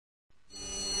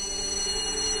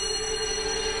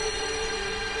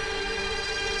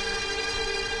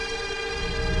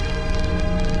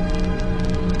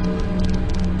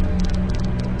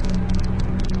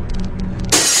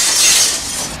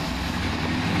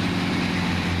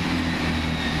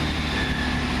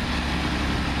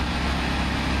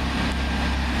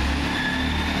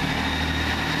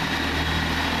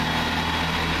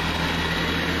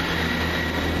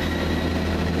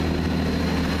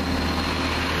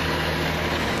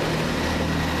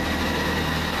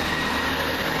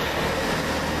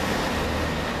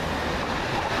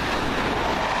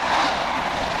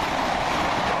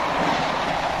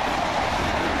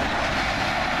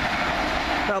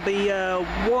that'll be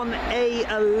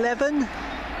 1A11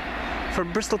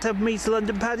 from Bristol Temple Meads to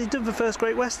London Paddington for First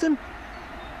Great Western.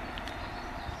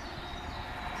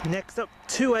 Next up,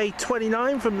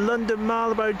 2A29 from London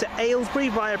Marylebone to Aylesbury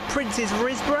via Prince's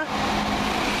Risborough.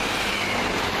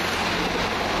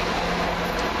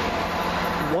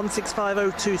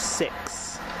 165026.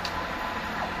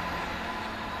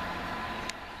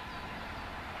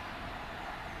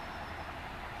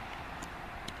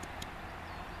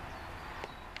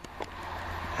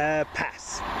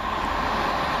 Pass.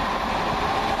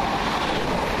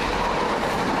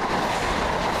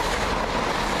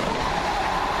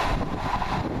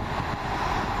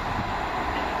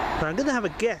 I'm going to have a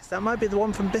guess. That might be the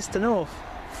one from Bicester North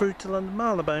through to London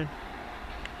Marylebone.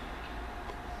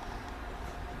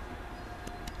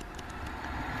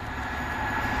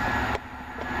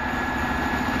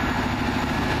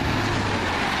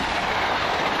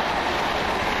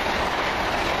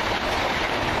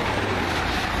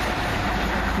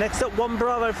 Next up, 1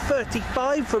 Bravo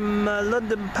 35 from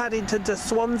London Paddington to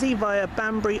Swansea via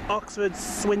Banbury, Oxford,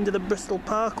 Swindon and Bristol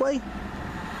Parkway.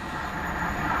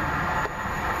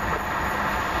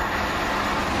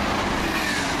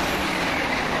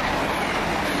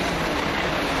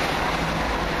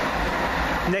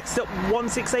 Next up,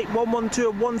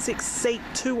 168112 and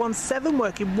 168217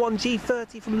 working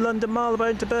 1G30 from London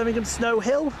Marylebone to Birmingham Snow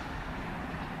Hill.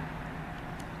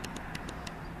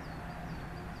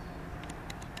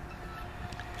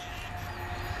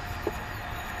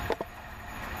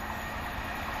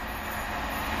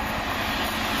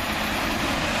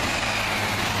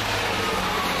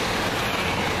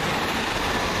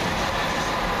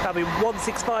 That'll be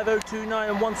 165029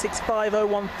 and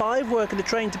 165015 working the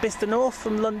train to Bicester North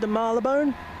from London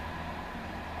Marylebone.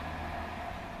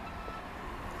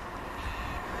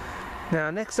 Now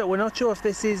next up, we're not sure if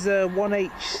this is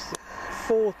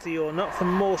 1H40 or not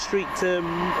from Moore Street to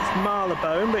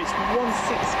Marylebone, but it's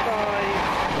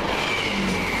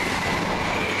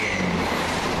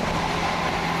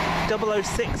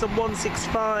 165006 and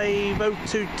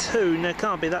 165022. No, it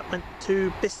can't be, that went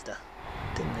to Bicester,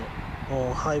 didn't it?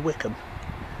 Or High Wycombe.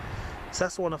 So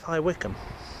that's the one of High Wycombe.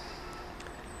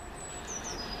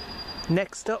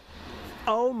 Next up,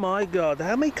 oh my god,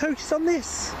 how many coaches on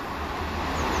this?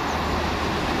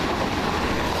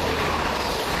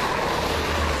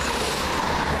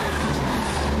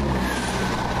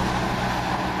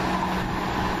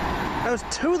 That was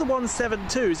 2 of the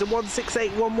 172s and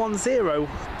 168110,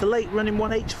 the late running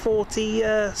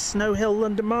 1H40 Snow Hill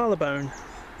London Marylebone.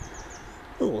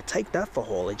 Oh, we'll take that for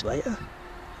haulage later.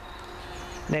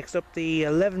 Next up, the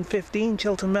 1115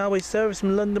 Chiltern Railway service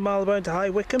from London Marylebone to High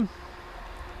Wycombe.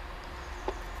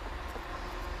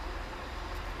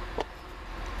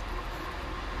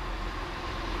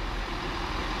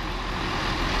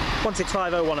 One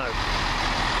 165010.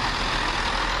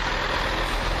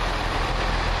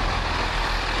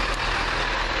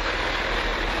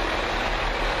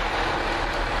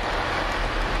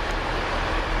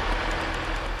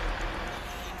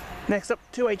 Next up,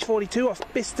 2H42 off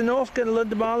Bicester North, going to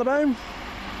London Marylebone.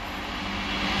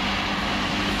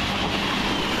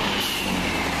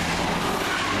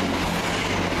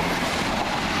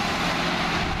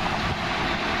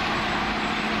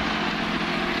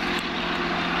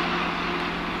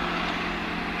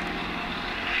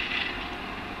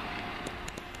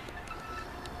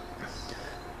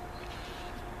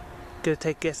 Going to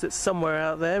take a guess that somewhere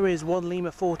out there is 1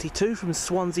 Lima 42 from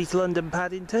Swansea to London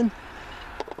Paddington.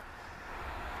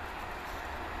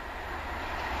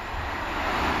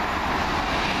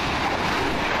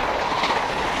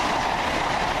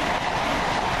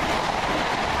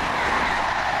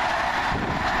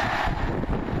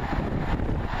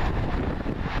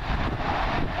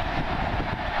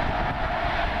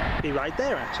 Be right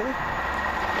there actually.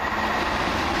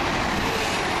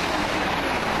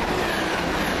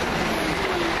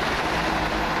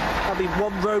 That'll be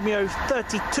 1 Romeo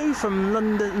 32 from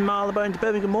London Marylebone to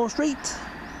Birmingham Moore Street.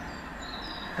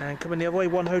 And coming the other way,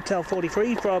 1 Hotel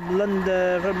 43 from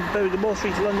Birmingham Moore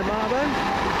Street to London Marylebone.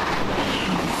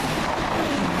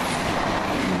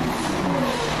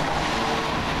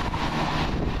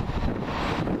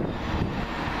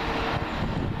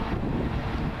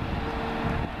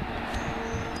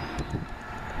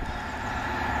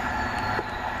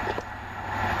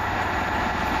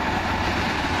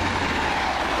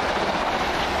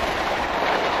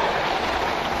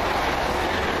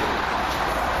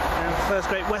 First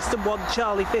Great Western, 1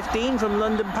 Charlie 15 from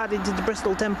London Paddington to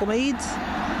Bristol Temple Meads.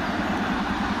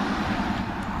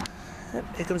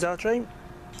 Yep, here comes our train.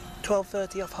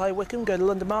 12:30 off High Wycombe, go to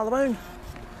London Marylebone.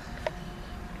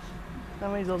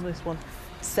 How many's on this one?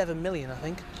 7 million, I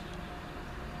think.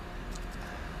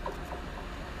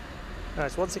 No,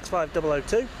 it's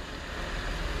 165002. And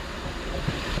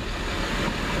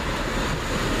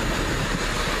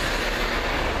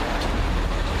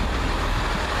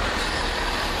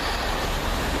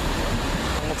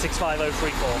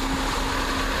 165034.